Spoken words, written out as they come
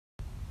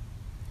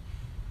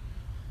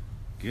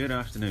Good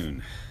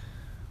afternoon.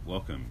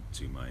 Welcome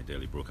to my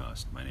daily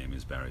broadcast. My name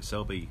is Barry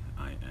Selby.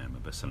 I am a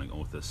best-selling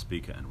author,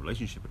 speaker, and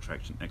relationship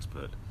attraction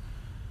expert,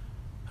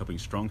 helping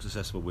strong,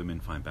 successful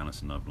women find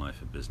balance in love,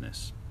 life, and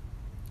business.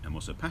 I'm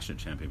also a passionate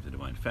champion for the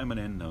divine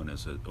feminine, known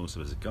as also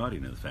as a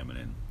guardian of the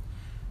feminine,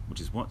 which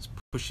is what's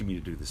pushing me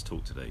to do this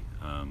talk today.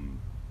 I'm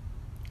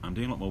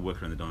doing a lot more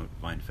work around the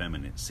divine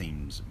feminine, it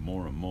seems,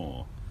 more and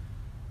more,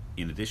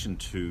 in addition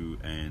to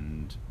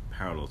and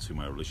parallel to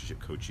my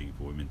relationship coaching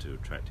for women to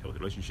attract healthy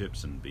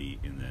relationships and be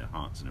in their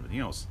hearts and everything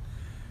else.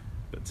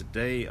 But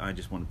today I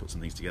just want to put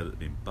some things together that have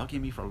been bugging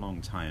me for a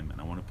long time,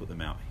 and I want to put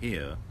them out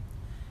here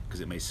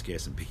because it may scare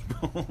some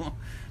people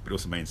but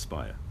also may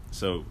inspire.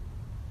 So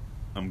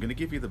I'm going to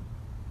give you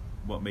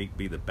what may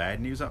be the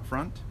bad news up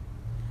front,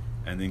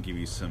 and then give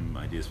you some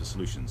ideas for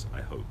solutions.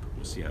 I hope.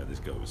 We'll see how this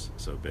goes,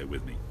 so bear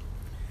with me.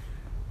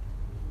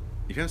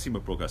 If you haven't seen my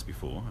broadcast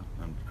before,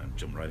 I'm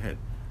jumping right ahead.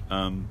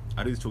 I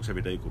do these talks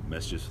every day called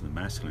Messages from the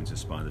Masculine to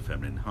Inspire the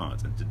Feminine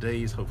Heart, and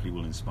today's hopefully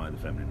will inspire the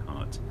feminine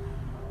heart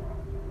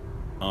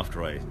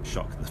after I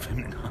shock the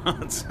feminine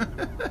heart.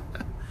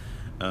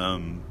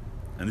 And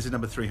this is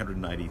number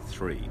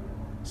 393,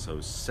 so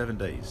 7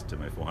 days to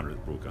my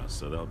 400th broadcast,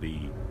 so that'll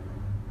be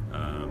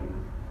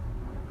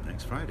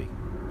next Friday.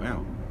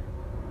 Wow,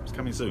 it's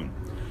coming soon.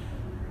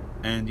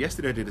 And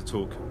yesterday I did a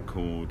talk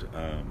called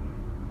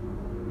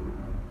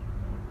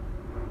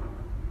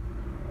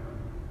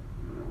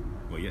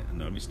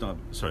let me start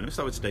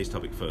with today's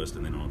topic first,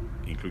 and then I'll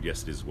include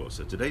yesterday's as well.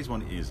 So today's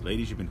one is,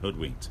 ladies, you've been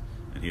hoodwinked,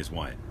 and here's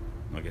why.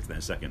 I'll get to that in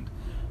a second.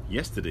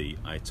 Yesterday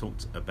I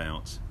talked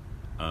about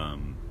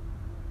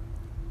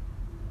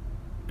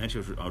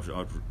actually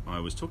I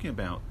was talking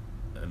about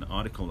an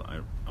article.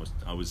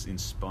 I was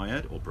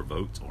inspired or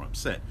provoked or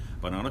upset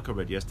by an article I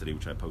read yesterday,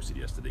 which I posted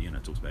yesterday, and I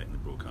talked about it in the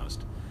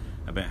broadcast,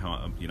 about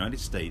how the United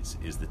States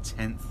is the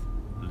 10th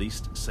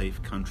least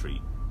safe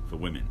country for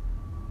women,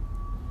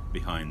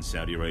 behind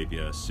Saudi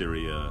Arabia,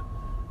 Syria,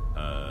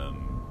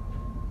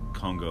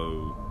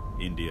 Congo,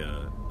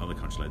 India, other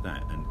countries like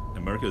that. And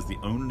America is the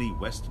only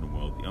Western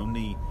world, the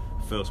only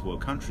first world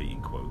country, in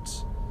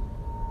quotes,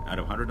 out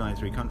of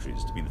 193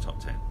 countries to be in the top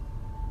 10.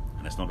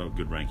 And that's not a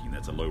good ranking,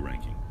 that's a low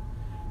ranking.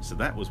 So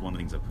that was one of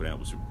the things I put out.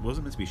 It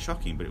wasn't meant to be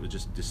shocking, but it was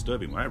just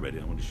disturbing. When I read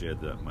it, I wanted to share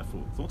my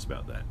thoughts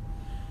about that.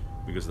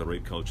 Because of the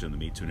rape culture and the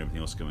Me Too and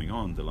everything else going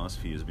on, the last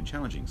few years have been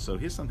challenging. So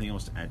here's something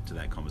else to add to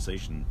that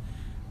conversation.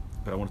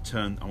 But I want to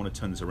turn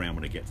this around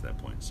when I get to that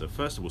point. So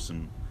first of all,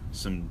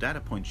 some data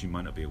points you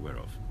might not be aware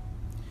of.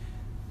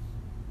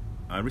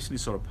 I recently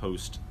saw a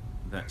post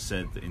that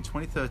said that in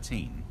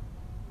 2013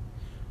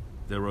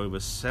 there were over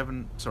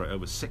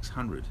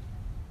 600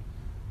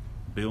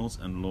 bills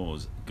and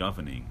laws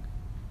governing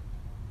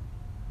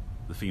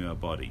the female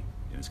body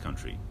in this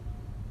country,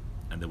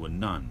 and there were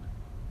none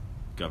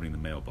governing the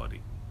male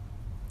body.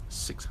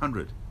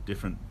 600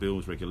 different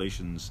bills,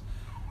 regulations,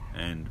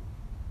 and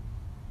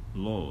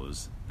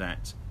laws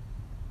that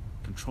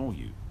control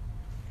you,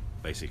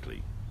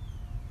 basically.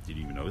 Did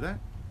you even know that?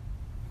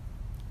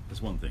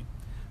 That's one thing.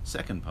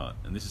 Second part,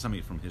 and this is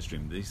something from history,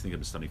 and these things I've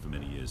been studying for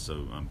many years,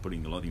 so I'm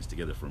putting a lot of things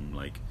together from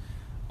like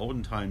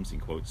olden times, in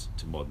quotes,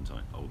 to modern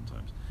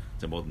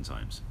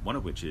times, one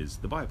of which is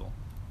the Bible.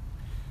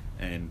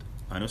 And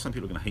I know some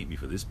people are going to hate me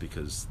for this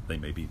because they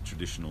may be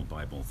traditional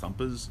Bible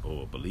thumpers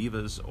or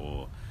believers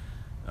or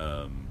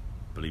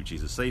believe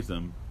Jesus saved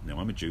them. Now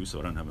I'm a Jew, so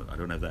I don't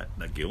have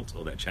that guilt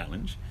or that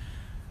challenge.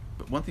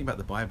 But one thing about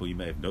the Bible you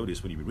may have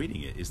noticed when you were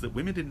reading it is that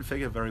women didn't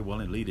figure very well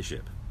in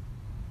leadership.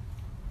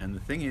 And the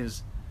thing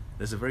is,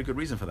 there's a very good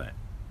reason for that,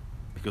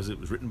 because it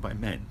was written by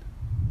men.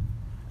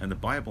 And the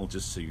Bible,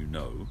 just so you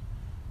know,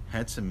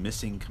 had some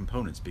missing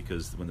components,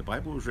 because when the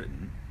Bible was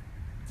written,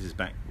 this is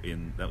back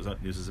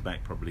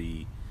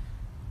probably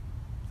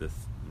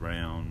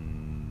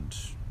around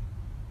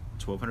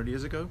 1200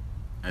 years ago.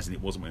 As in,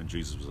 it wasn't when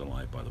Jesus was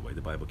alive, by the way.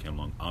 The Bible came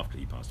along after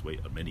he passed away,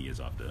 many years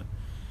after.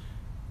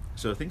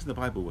 So things in the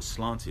Bible were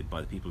slanted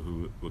by the people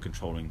who were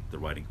controlling the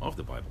writing of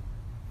the Bible.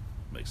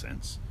 Makes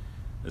sense.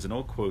 There's an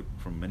old quote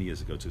from many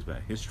years ago, talks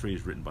about history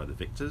is written by the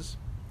victors.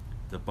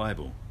 The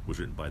Bible was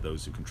written by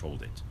those who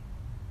controlled it.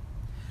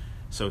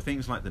 So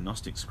things like the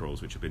Gnostic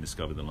scrolls, which have been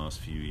discovered in the last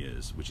few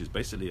years, which is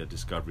basically a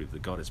discovery of the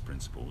goddess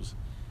principles.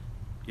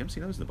 You haven't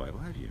seen those in the Bible,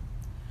 have you?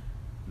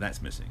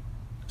 That's missing.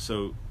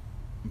 So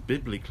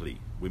biblically,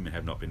 women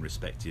have not been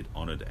respected,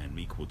 honored, and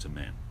equal to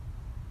men.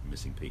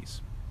 Missing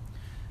piece.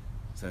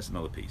 So that's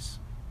another piece.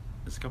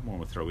 There's a couple more I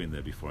want to throw in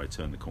there before I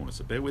turn the corner,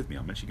 so bear with me.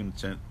 I'm actually going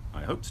to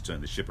I hope to turn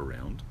the ship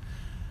around.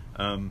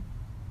 The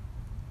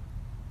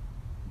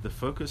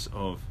focus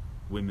of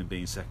women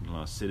being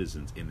second-class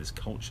citizens in this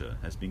culture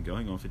has been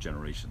going on for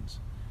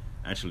generations.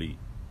 Actually,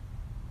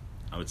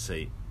 I would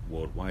say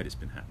worldwide it's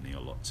been happening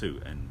a lot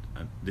too, and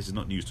this is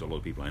not news to a lot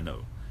of people I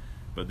know.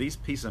 But these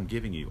pieces I'm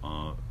giving you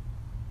are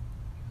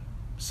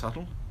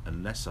subtle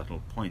and less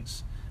subtle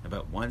points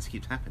about why this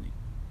keeps happening,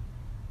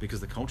 because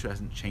the culture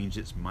hasn't changed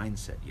its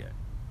mindset yet.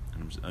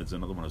 And there's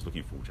another one I was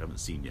looking for which I haven't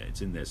seen yet.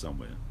 It's in there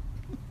somewhere.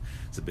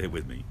 So bear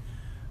with me.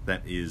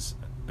 That is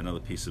another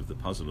piece of the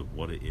puzzle of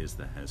what it is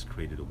that has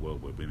created a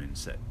world where women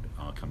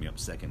are coming up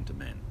second to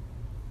men,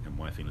 and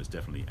why I feel it's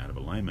definitely out of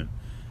alignment.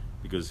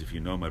 Because if you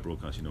know my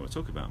broadcast, you know what I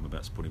talk about. I'm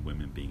about supporting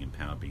women being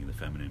empowered, being in the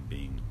feminine,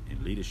 being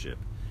in leadership,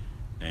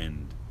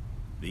 and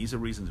these are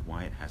reasons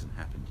why it hasn't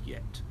happened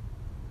yet.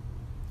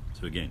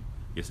 So again,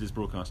 yes, it is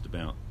broadcast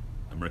about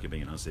America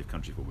being an unsafe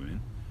country for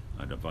women.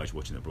 I'd advise you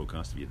watching that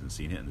broadcast if you haven't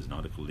seen it, and there's an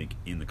article link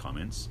in the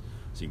comments,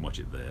 so you can watch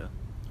it there,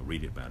 or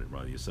read it about it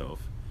rather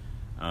yourself.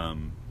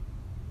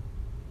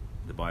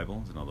 The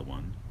Bible is another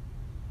one.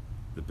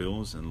 The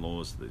bills and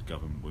laws that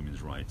govern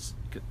women's rights.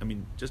 I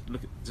mean, just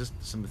look at just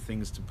some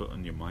things to put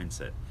on your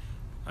mindset.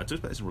 I talked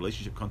about this in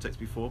relationship context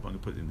before, but I'm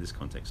going to put it in this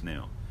context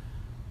now.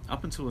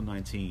 Up until the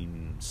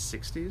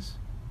 1960s,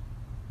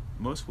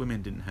 most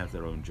women didn't have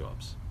their own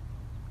jobs,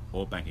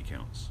 or bank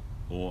accounts,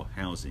 or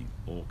housing,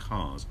 or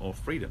cars, or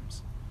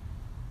freedoms.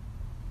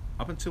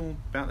 Up until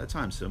about that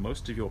time, so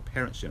most of your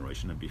parents'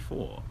 generation and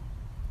before,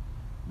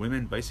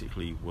 women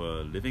basically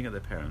were living at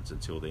their parents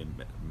until they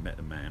met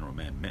a man, or a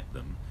man met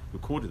them, who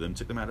courted them,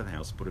 took them out of the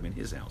house, and put them in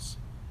his house.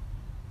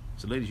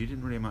 So ladies, you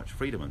didn't really have much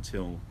freedom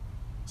until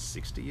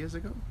 60 years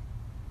ago?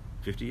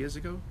 50 years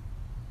ago?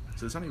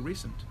 So it's only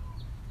recent.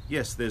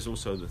 Yes, there's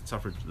also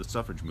the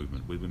suffrage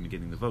movement, with women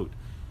getting the vote,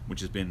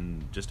 which has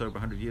been just over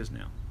 100 years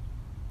now.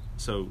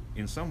 So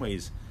in some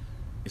ways,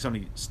 it's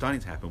only starting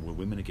to happen where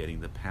women are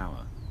getting the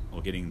power,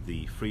 or getting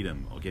the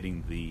freedom, or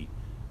getting the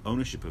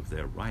ownership of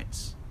their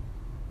rights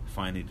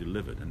finally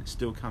delivered, and it's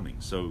still coming.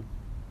 So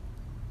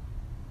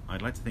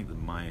I'd like to think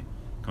that my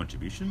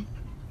contribution,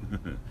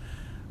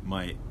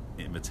 my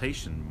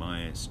invitation,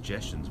 my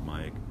suggestions,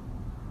 my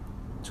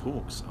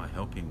talks are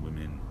helping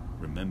women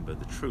remember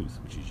the truth,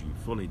 which is you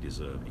fully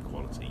deserve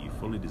equality, you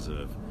fully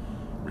deserve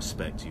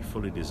respect, you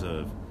fully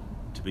deserve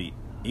to be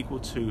equal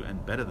to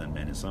and better than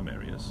men in some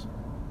areas.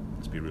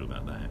 Let's be real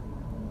about that.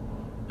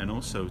 And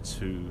also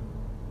to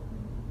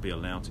be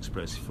allowed to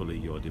express fully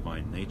your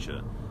divine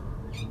nature,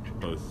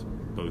 both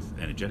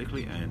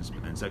energetically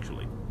and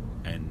sexually,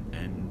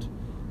 and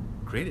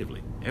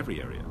creatively,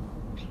 every area.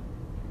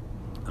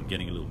 I'm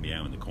getting a little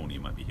meow in the corner you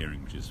might be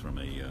hearing, which is from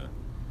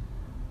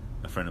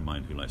a friend of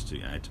mine who likes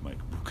to add to my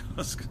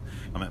broadcast.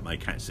 I'm at my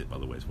cat sit, by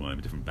the way, so I'm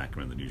a different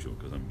background than usual,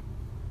 because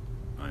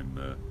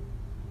I'm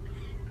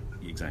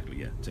exactly,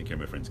 yeah, taking care of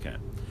my friend's cat.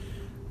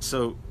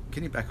 So,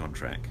 getting back on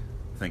track,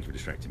 thank you for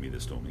distracting me there,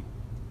 Stormy.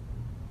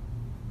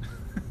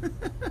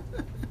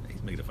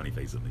 He's making a funny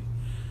face at me.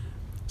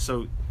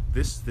 So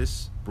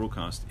this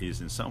broadcast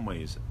is in some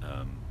ways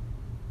a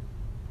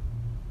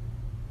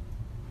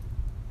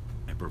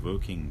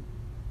provoking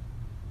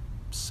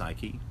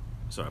psyche.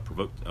 Sorry, a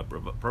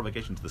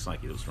provocation to the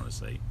psyche. I was trying to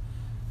say.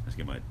 Let's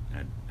get my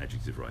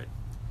adjective right.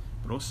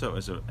 But also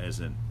as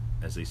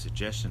a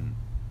suggestion,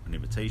 an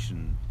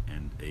invitation,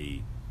 and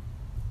a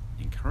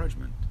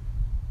encouragement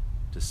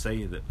to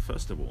say that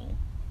first of all,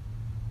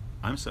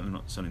 I'm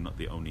certainly not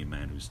the only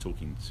man who's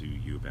talking to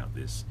you about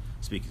this,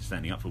 speaking,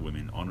 standing up for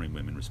women, honouring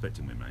women,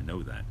 respecting women. I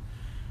know that.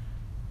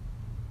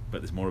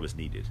 But there's more of us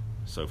needed.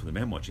 So for the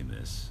men watching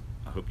this,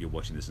 I hope you're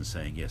watching this and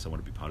saying, yes, I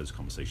want to be part of this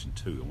conversation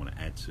too. I want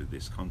to add to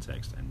this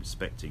context and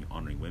respecting,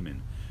 honouring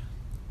women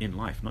in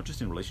life, not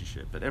just in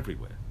relationship, but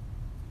everywhere.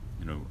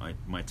 You know,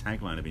 my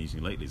tagline I've been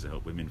using lately is I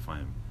hope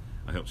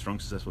strong,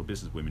 successful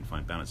business women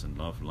find balance in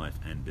love, life,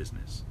 and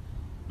business.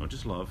 Not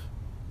just love,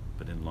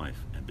 but in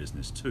life and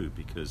business too,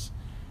 because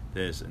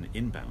there's an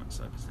imbalance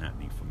that is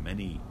happening for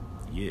many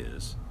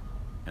years,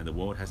 and the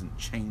world hasn't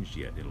changed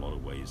yet in a lot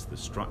of ways. The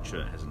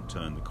structure hasn't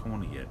turned the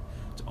corner yet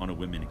to honour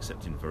women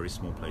except in very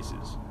small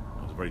places,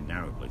 or very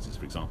narrow places.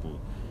 For example,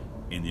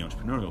 in the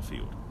entrepreneurial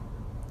field,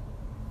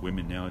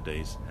 women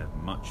nowadays have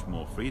much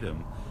more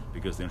freedom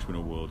because the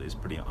entrepreneurial world is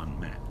pretty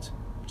unmapped,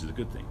 which is a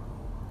good thing.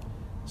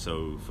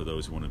 So for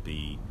those who want to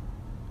be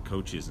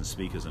coaches and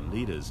speakers and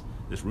leaders,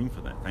 there's room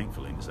for that,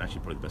 thankfully, and it's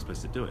actually probably the best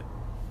place to do it.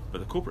 But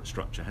the corporate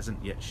structure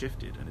hasn't yet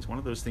shifted, and it's one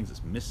of those things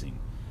that's missing.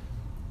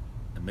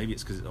 And maybe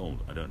it's because it's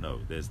old, I don't know.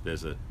 That's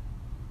what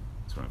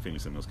I'm feeling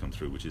something else come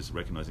through, which is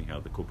recognizing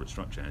how the corporate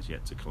structure has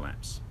yet to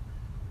collapse.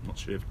 Not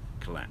shift,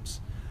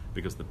 collapse.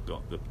 Because the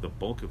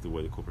bulk of the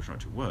way the corporate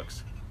structure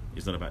works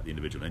is not about the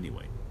individual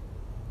anyway.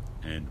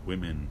 And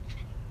women,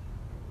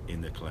 in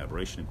the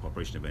collaboration and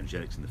cooperation of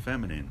energetics and the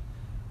feminine,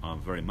 are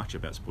very much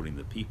about supporting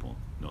the people,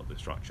 not the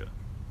structure.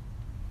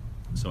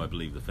 So I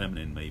believe the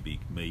feminine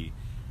may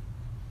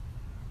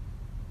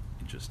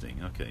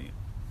interesting. Okay,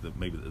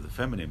 maybe the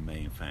feminine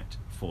may in fact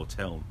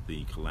foretell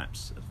the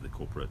collapse of the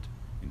corporate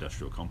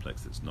industrial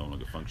complex that's no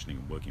longer functioning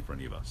and working for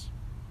any of us.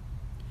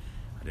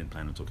 I didn't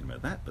plan on talking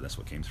about that, but that's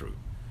what came through.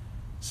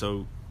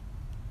 So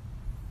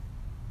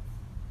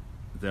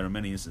there are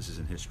many instances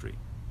in history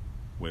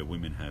where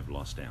women have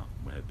lost out,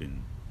 where have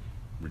been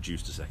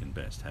reduced to second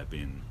best, have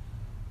been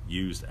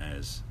used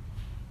as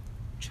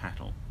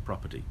chattel,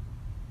 property.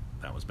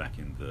 That was back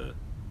in the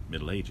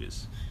Middle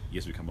Ages.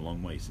 Yes, we've come a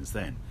long way since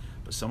then,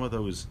 but some of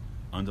those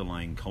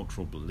underlying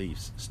cultural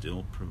beliefs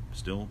still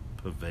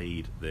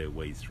pervade their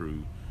way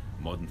through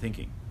modern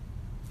thinking,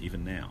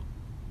 even now.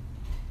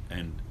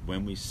 And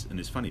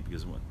it's funny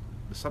because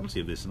the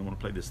subtlety of this, and I want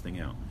to play this thing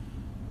out.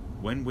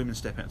 When women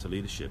step out to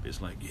leadership,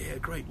 it's like, yeah,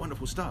 great,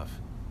 wonderful stuff,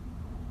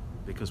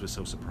 because we're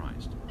so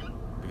surprised,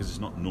 because it's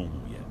not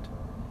normal yet.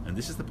 And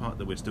this is the part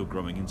that we're still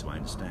growing into, I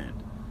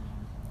understand.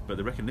 But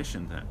the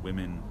recognition that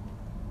women,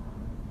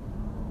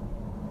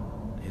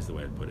 here's the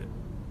way I'd put it,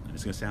 and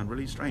it's going to sound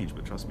really strange,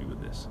 but trust me with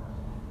this.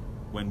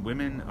 When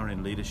women are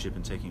in leadership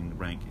and taking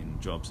rank in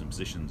jobs and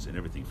positions in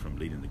everything from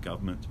leading the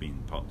government to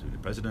being the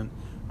president,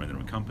 running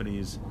their own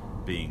companies,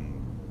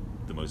 being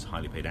the most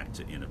highly paid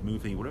actor in a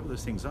movie, whatever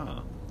those things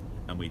are,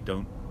 and we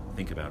don't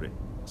think about it,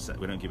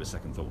 we don't give it a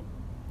second thought,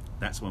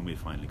 that's when we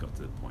finally got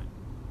to the point.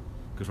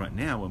 Because right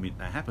now, when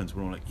that happens,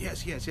 we're all like,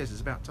 yes, yes, yes,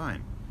 it's about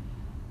time.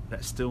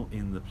 That's still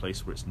in the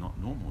place where it's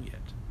not normal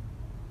yet.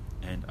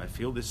 And I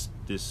feel this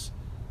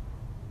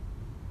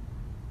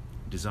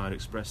desire to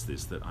express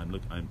this, that I'm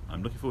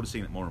looking forward to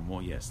seeing it more and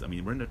more. Yes, I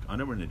mean, I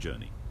know we're in a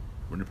journey.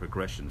 We're in a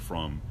progression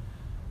from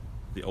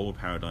the old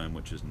paradigm,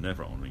 which is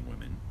never honoring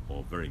women,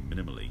 or very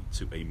minimally,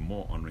 to a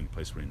more honoring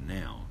place we're in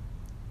now,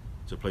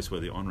 to a place where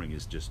the honoring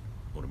is just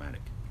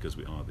automatic, because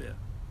we are there.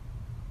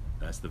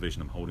 That's the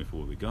vision I'm holding for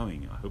where we're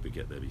going. I hope we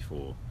get there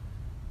before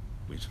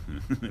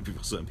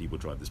certain people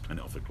drive this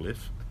planet off a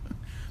cliff,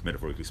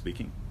 metaphorically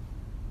speaking.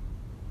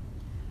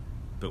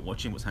 But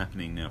watching what's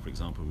happening now, for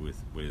example,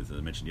 with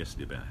I mentioned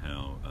yesterday about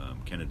how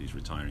Kennedy's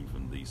retiring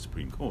from the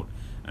Supreme Court,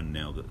 and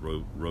now that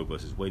Roe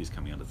versus Wade is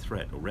coming under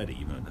threat already,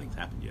 even though nothing's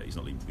happened yet. He's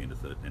not leaving to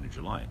the end of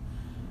July.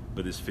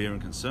 But there's fear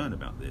and concern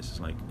about this. It's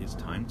like, it's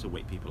time to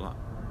wake people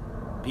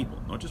up. People,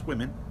 not just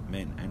women,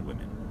 men and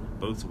women,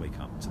 both to wake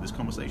up to this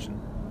conversation.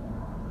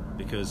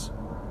 Because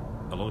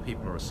a lot of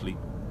people are asleep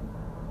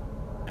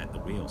at the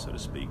wheel, so to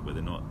speak, where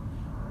they're not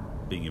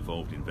being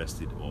involved,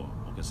 invested, or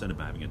concerned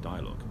about having a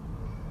dialogue.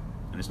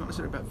 And it's not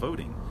necessarily about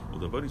voting,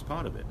 although voting's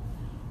part of it,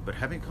 but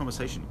having a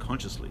conversation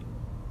consciously,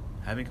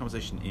 having a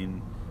conversation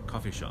in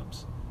coffee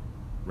shops,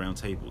 round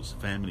tables,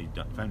 family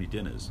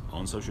dinners,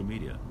 on social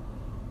media,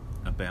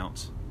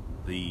 about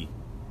the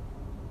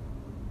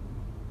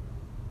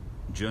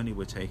journey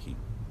we're taking,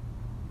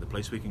 the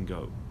place we can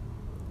go,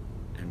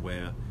 and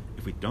where,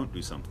 if we don't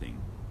do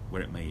something,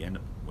 where it may end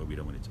up where we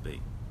don't want it to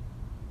be.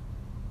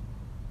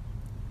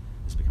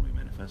 It's becoming a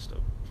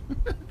manifesto.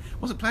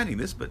 Wasn't planning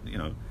this, but you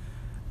know.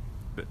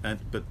 But hang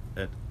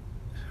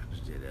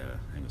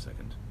on a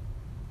second.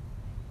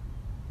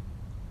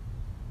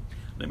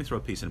 Let me throw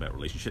a piece in about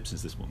relationships,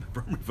 since this is what my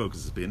primary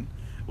focus has been,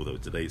 although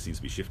today it seems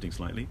to be shifting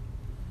slightly.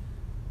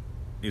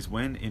 Is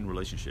when in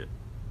relationship,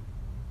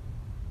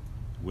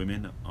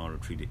 women are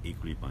treated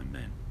equally by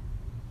men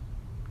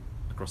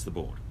across the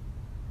board.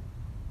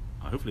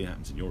 Hopefully it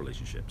happens in your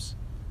relationships.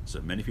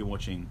 So men, if you're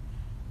watching,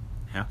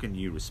 how can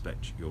you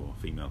respect your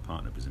female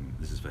partner? Because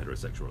this is for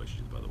heterosexual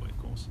relationships, by the way, of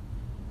course.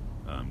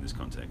 In this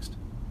context,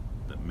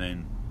 that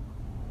men,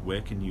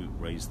 where can you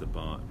raise the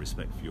bar of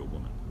respect for your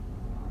woman?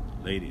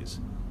 Ladies,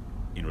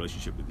 in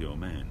relationship with your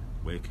man,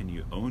 where can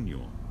you own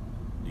your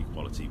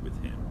equality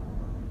with him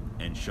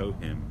and show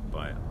him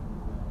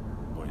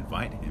or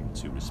invite him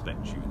to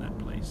respect you in that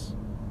place?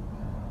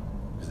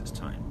 Because it's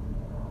time.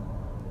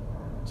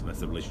 So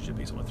that's the relationship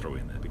piece I want to throw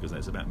in there, because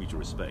that's about mutual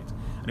respect.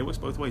 And it works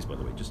both ways, by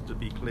the way. Just to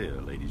be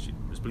clear, ladies,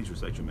 please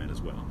respect your man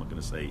as well. I'm not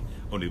going to say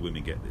only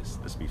women get this.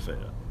 Let's be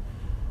fair.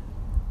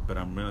 But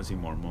I'm realizing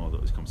more and more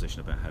that this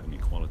conversation about having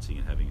equality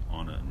and having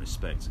honor and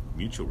respect,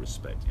 mutual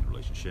respect in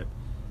relationship,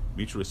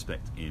 mutual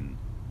respect in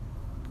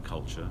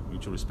culture,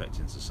 mutual respect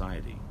in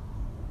society,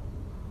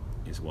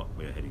 is what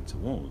we're heading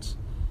towards.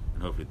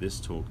 And hopefully this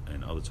talk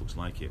and other talks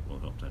like it will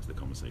help to have the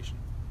conversation.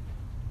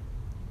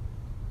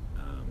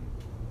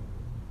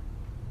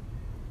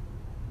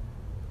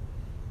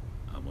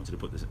 I wanted to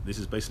put this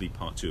is basically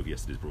part 2 of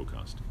yesterday's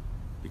broadcast,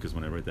 because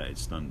when I read that it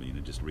stunned me.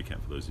 And just to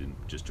recap for those who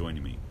are just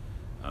joining me,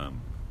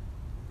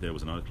 there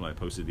was an article I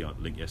posted the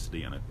link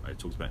yesterday, and I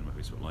talked about it in my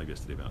Facebook Live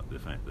yesterday about the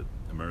fact that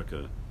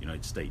America,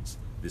 United States,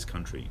 this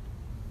country,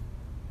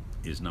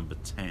 is number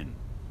 10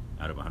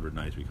 out of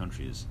 193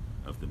 countries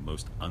of the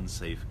most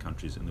unsafe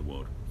countries in the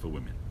world for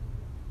women.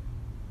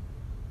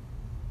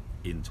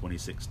 In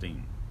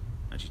 2016,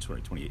 actually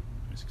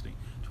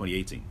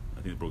 2018.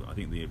 I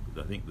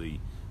think the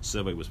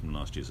survey was from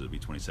last year, so it'll be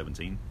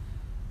 2017.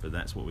 But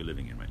that's what we're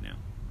living in right now.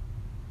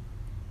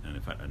 And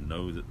in fact, I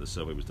know that the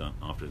survey was done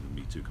after the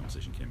Me Too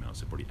conversation came out,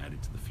 so it probably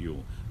added to the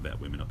fuel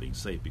about women not being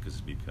safe, because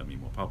it's becoming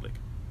more public.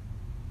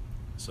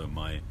 So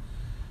my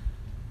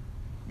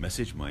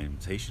message, my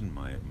invitation,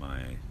 my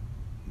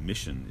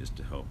mission is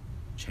to help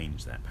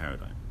change that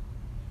paradigm,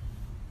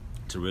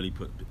 to really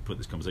put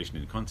this conversation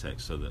in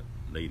context so that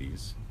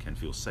ladies can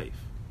feel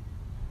safe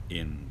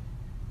in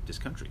this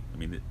country. I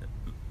mean,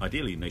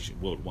 ideally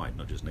worldwide,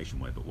 not just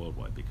nationwide, but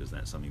worldwide, because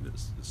that's something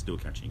that's still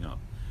catching up.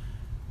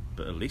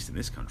 But at least in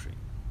this country,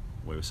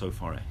 where we're so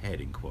far ahead,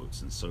 in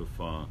quotes, and so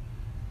far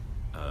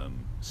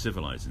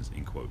civilized,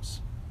 in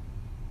quotes,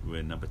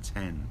 we're number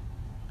 10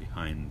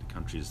 behind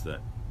countries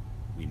that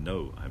we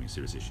know are having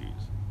serious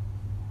issues.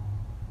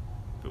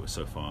 But we're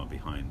so far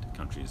behind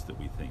countries that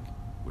we think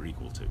we're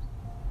equal to.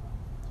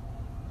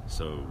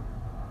 So,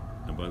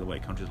 and by the way,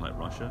 countries like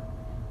Russia,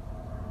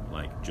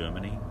 like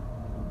Germany,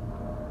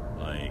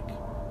 like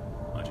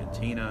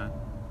Argentina,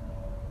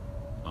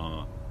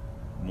 are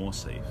more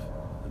safe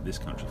than this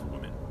country for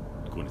women,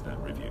 according to that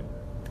review.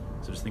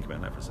 So just think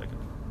about that for a second.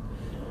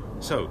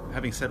 So,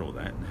 having said all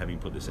that, and having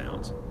put this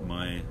out,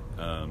 my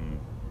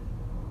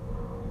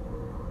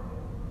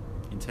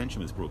intention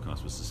with this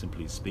broadcast was to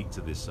simply speak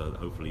to this so that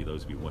hopefully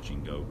those of you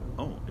watching go,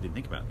 oh, I didn't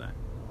think about that.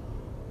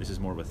 This is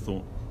more of a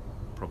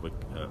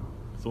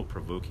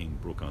thought-provoking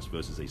broadcast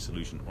versus a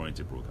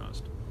solution-oriented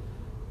broadcast.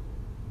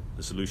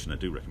 The solution I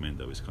do recommend,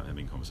 though, is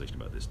having a conversation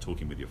about this,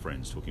 talking with your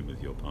friends, talking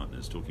with your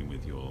partners, talking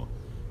with your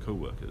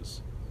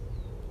co-workers,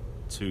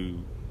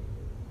 to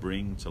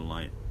bring to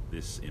light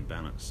this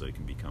imbalance so it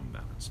can become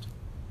balanced.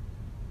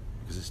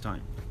 Because it's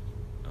time.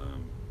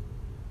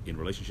 In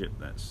relationship,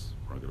 that's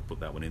where I've got to put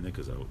that one in there,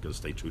 because I've got to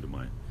stay true to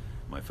my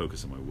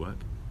focus and my work.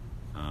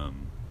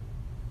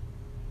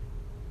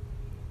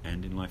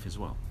 And in life as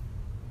well.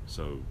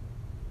 So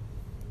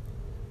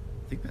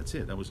I think that's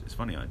it. It's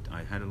funny,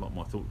 I had a lot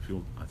more thought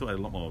I thought I had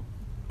a lot more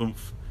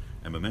oomph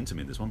and momentum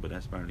in this one, but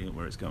that's apparently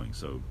where it's going.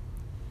 So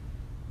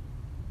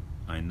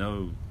I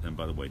know, and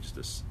by the way, just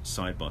a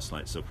sidebar,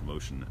 slight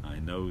self-promotion, I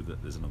know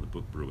that there's another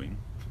book brewing.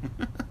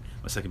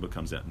 My second book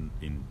comes out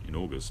in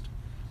August,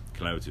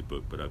 collaborative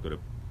book, but I've got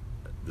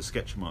the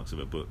sketch marks of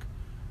a book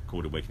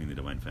called Awakening the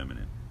Divine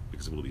Feminine,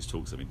 because of all these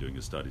talks I've been doing,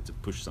 has started to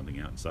push something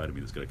out inside of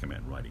me that's going to come out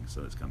in writing,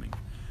 so that's coming,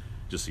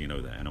 just so you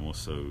know that. And I'm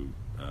also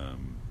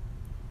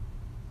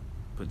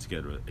putting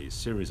together a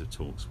series of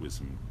talks with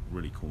some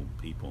really cool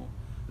people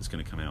that's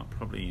going to come out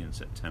probably in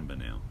September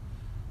now,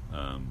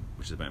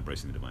 which is about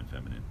embracing the Divine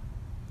Feminine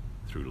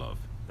through love.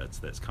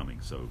 That's coming.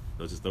 So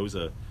those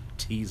are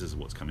teasers of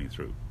what's coming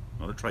through.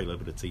 Not a trailer,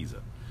 but a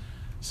teaser.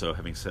 So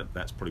having said,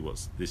 that's probably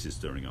what this is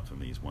stirring up for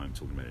me, is why I'm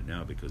talking about it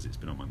now, because it's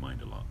been on my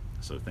mind a lot.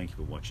 So thank you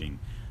for watching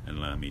and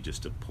allowing me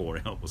just to pour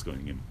out what's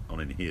going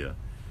on in here.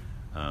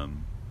 I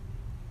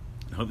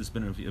hope it's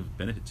been of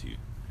benefit to you.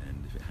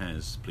 And if it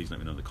has, please let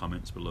me know in the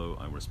comments below.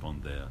 I will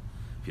respond there.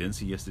 If you didn't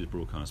see yesterday's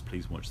broadcast,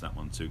 please watch that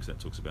one too, because that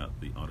talks about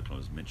the article I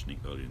was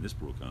mentioning earlier in this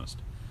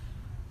broadcast.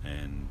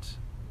 And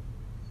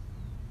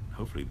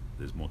hopefully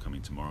there's more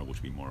coming tomorrow,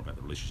 which will be more about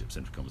the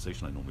relationship-centric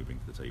conversation I normally bring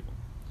to the table.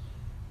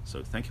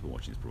 So thank you for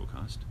watching this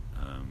broadcast.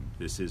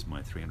 This is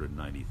my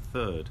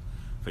 393rd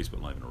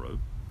Facebook Live in a row.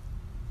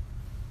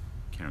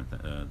 Karen,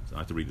 I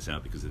have to read this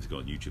out because it's got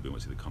on YouTube. They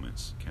won't see the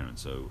comments. Karen,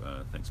 so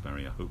thanks,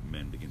 Barry. I hope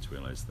men begin to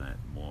realize that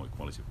more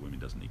equality for women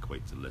doesn't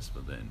equate to less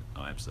for them.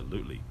 Oh,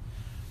 absolutely.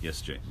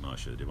 Yes,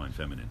 Marsha, Divine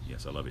Feminine.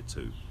 Yes, I love it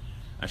too.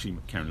 Actually,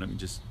 Karen, let me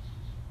just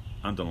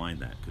underline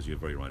that, because you're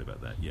very right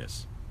about that.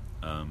 Yes.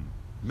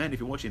 Men,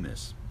 if you're watching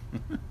this,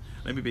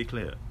 let me be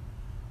clear.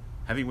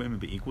 Having women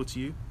be equal to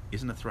you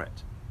isn't a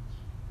threat.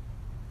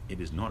 It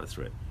is not a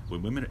threat.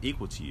 When women are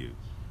equal to you,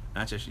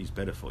 that actually is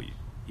better for you.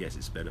 Yes,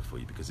 it's better for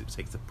you because it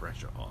takes the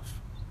pressure off.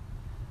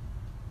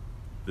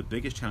 The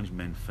biggest challenge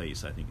men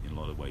face, I think, in a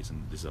lot of ways,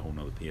 and this is a whole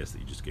other PS that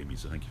you just gave me,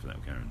 so thank you for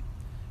that, Karen,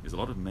 is a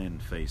lot of men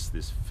face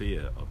this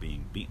fear of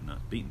being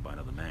beaten by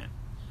another man,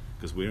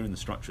 because we're in the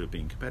structure of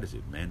being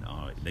competitive. Men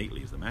are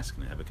innately, as the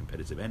masculine, have a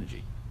competitive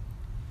energy.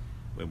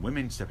 When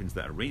women step into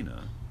that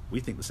arena, we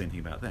think the same thing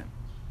about them.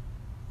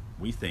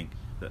 We think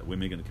that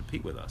women are going to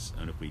compete with us,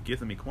 and if we give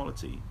them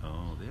equality,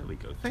 oh, there we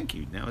go. Thank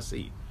you. Now I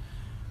see.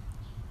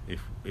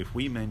 If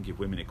we men give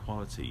women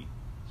equality,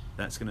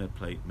 that's going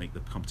to make the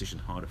competition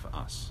harder for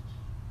us,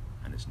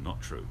 and it's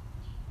not true.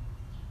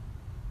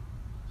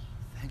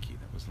 Thank you.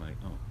 That was like,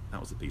 oh, that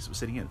was the piece that was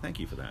sitting in. Thank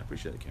you for that. I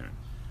appreciate it, Karen.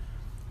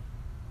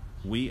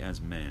 We as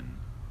men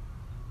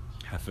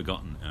have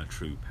forgotten our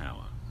true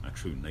power, our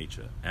true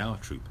nature, our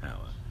true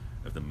power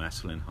of the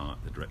masculine heart,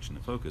 the direction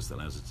and focus that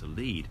allows us to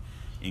lead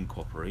in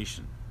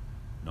cooperation,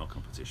 not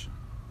competition.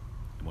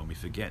 And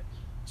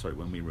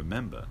when we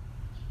remember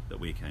that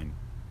we can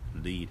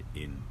lead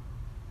in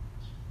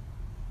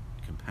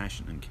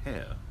compassion and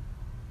care,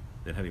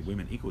 then having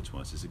women equal to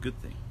us is a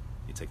good thing.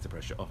 It takes the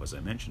pressure off, as I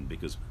mentioned,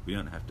 because we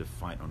don't have to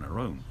fight on our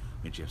own.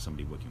 We actually have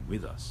somebody working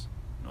with us,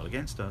 not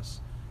against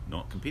us,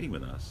 not competing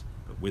with us,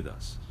 but with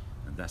us.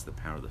 And that's the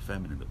power of the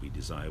feminine that we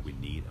desire, we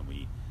need, and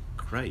we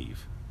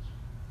crave.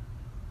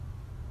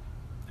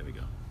 There we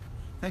go.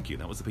 Thank you.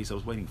 That was the piece I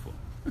was waiting for.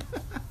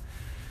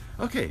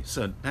 Okay,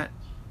 so that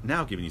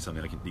now giving you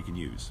something you can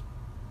use.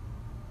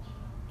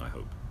 I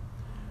hope.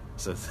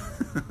 So,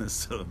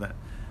 so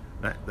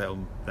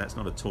that's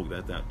not a talk.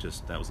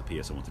 That was a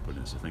PS I wanted to put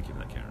in. So thank you for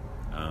that, Karen.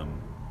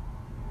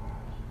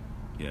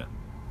 Yeah.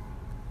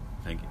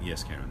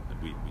 Yes, Karen.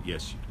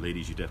 Yes,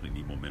 ladies, you definitely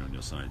need more men on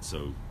your side.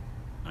 So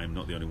I'm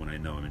not the only one I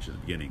know. I mentioned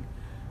at the beginning,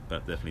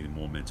 but definitely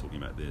more men talking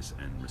about this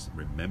and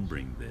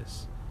remembering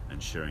this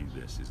and sharing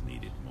this is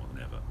needed more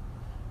than ever.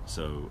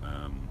 So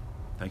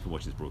thank you for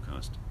watching this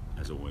broadcast.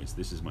 As always,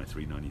 this is my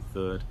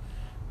 393rd,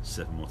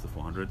 7 more to the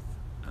 400th.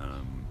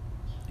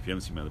 If you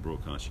haven't seen my other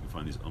broadcasts, you can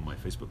find these on my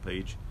Facebook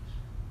page,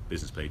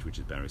 business page, which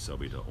is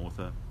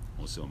barryselby.author.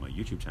 Also on my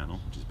YouTube channel,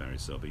 which is Barry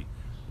Selby.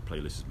 The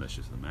playlist is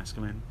Messages of the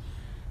Masculine.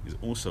 It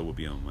also will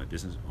be on my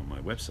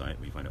website,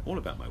 where you find out all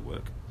about my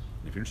work.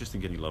 And if you're interested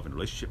in getting love and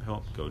relationship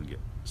help, go and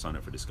sign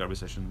up for a discovery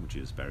session, which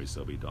is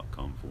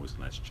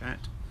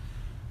barryselby.com/chat.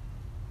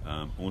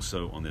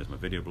 Also on there's my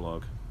video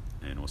blog,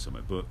 and also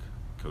my book,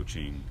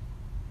 coaching,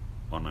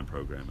 online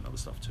program, and other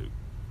stuff too.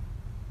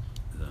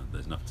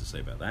 There's enough to say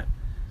about that.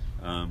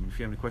 If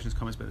you have any questions,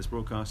 comments about this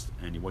broadcast,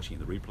 and you're watching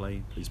it in the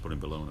replay, please put them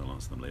below and I'll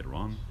answer them later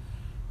on. If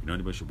you know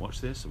anybody should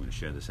watch this, I'm going to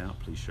share this out.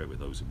 Please share it with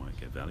those who might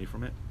get value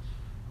from it.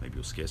 Maybe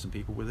you'll scare some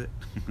people with it.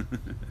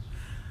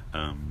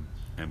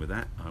 And with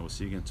that, I will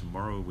see you again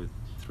tomorrow with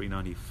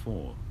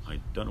 394. I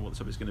don't know what the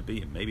subject's going to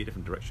be. It may be a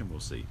different direction. We'll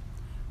see.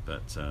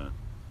 But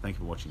thank you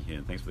for watching here,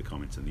 and thanks for the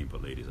comments and the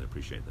input, ladies. I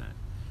appreciate that.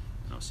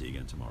 And I'll see you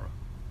again tomorrow.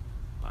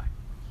 Bye.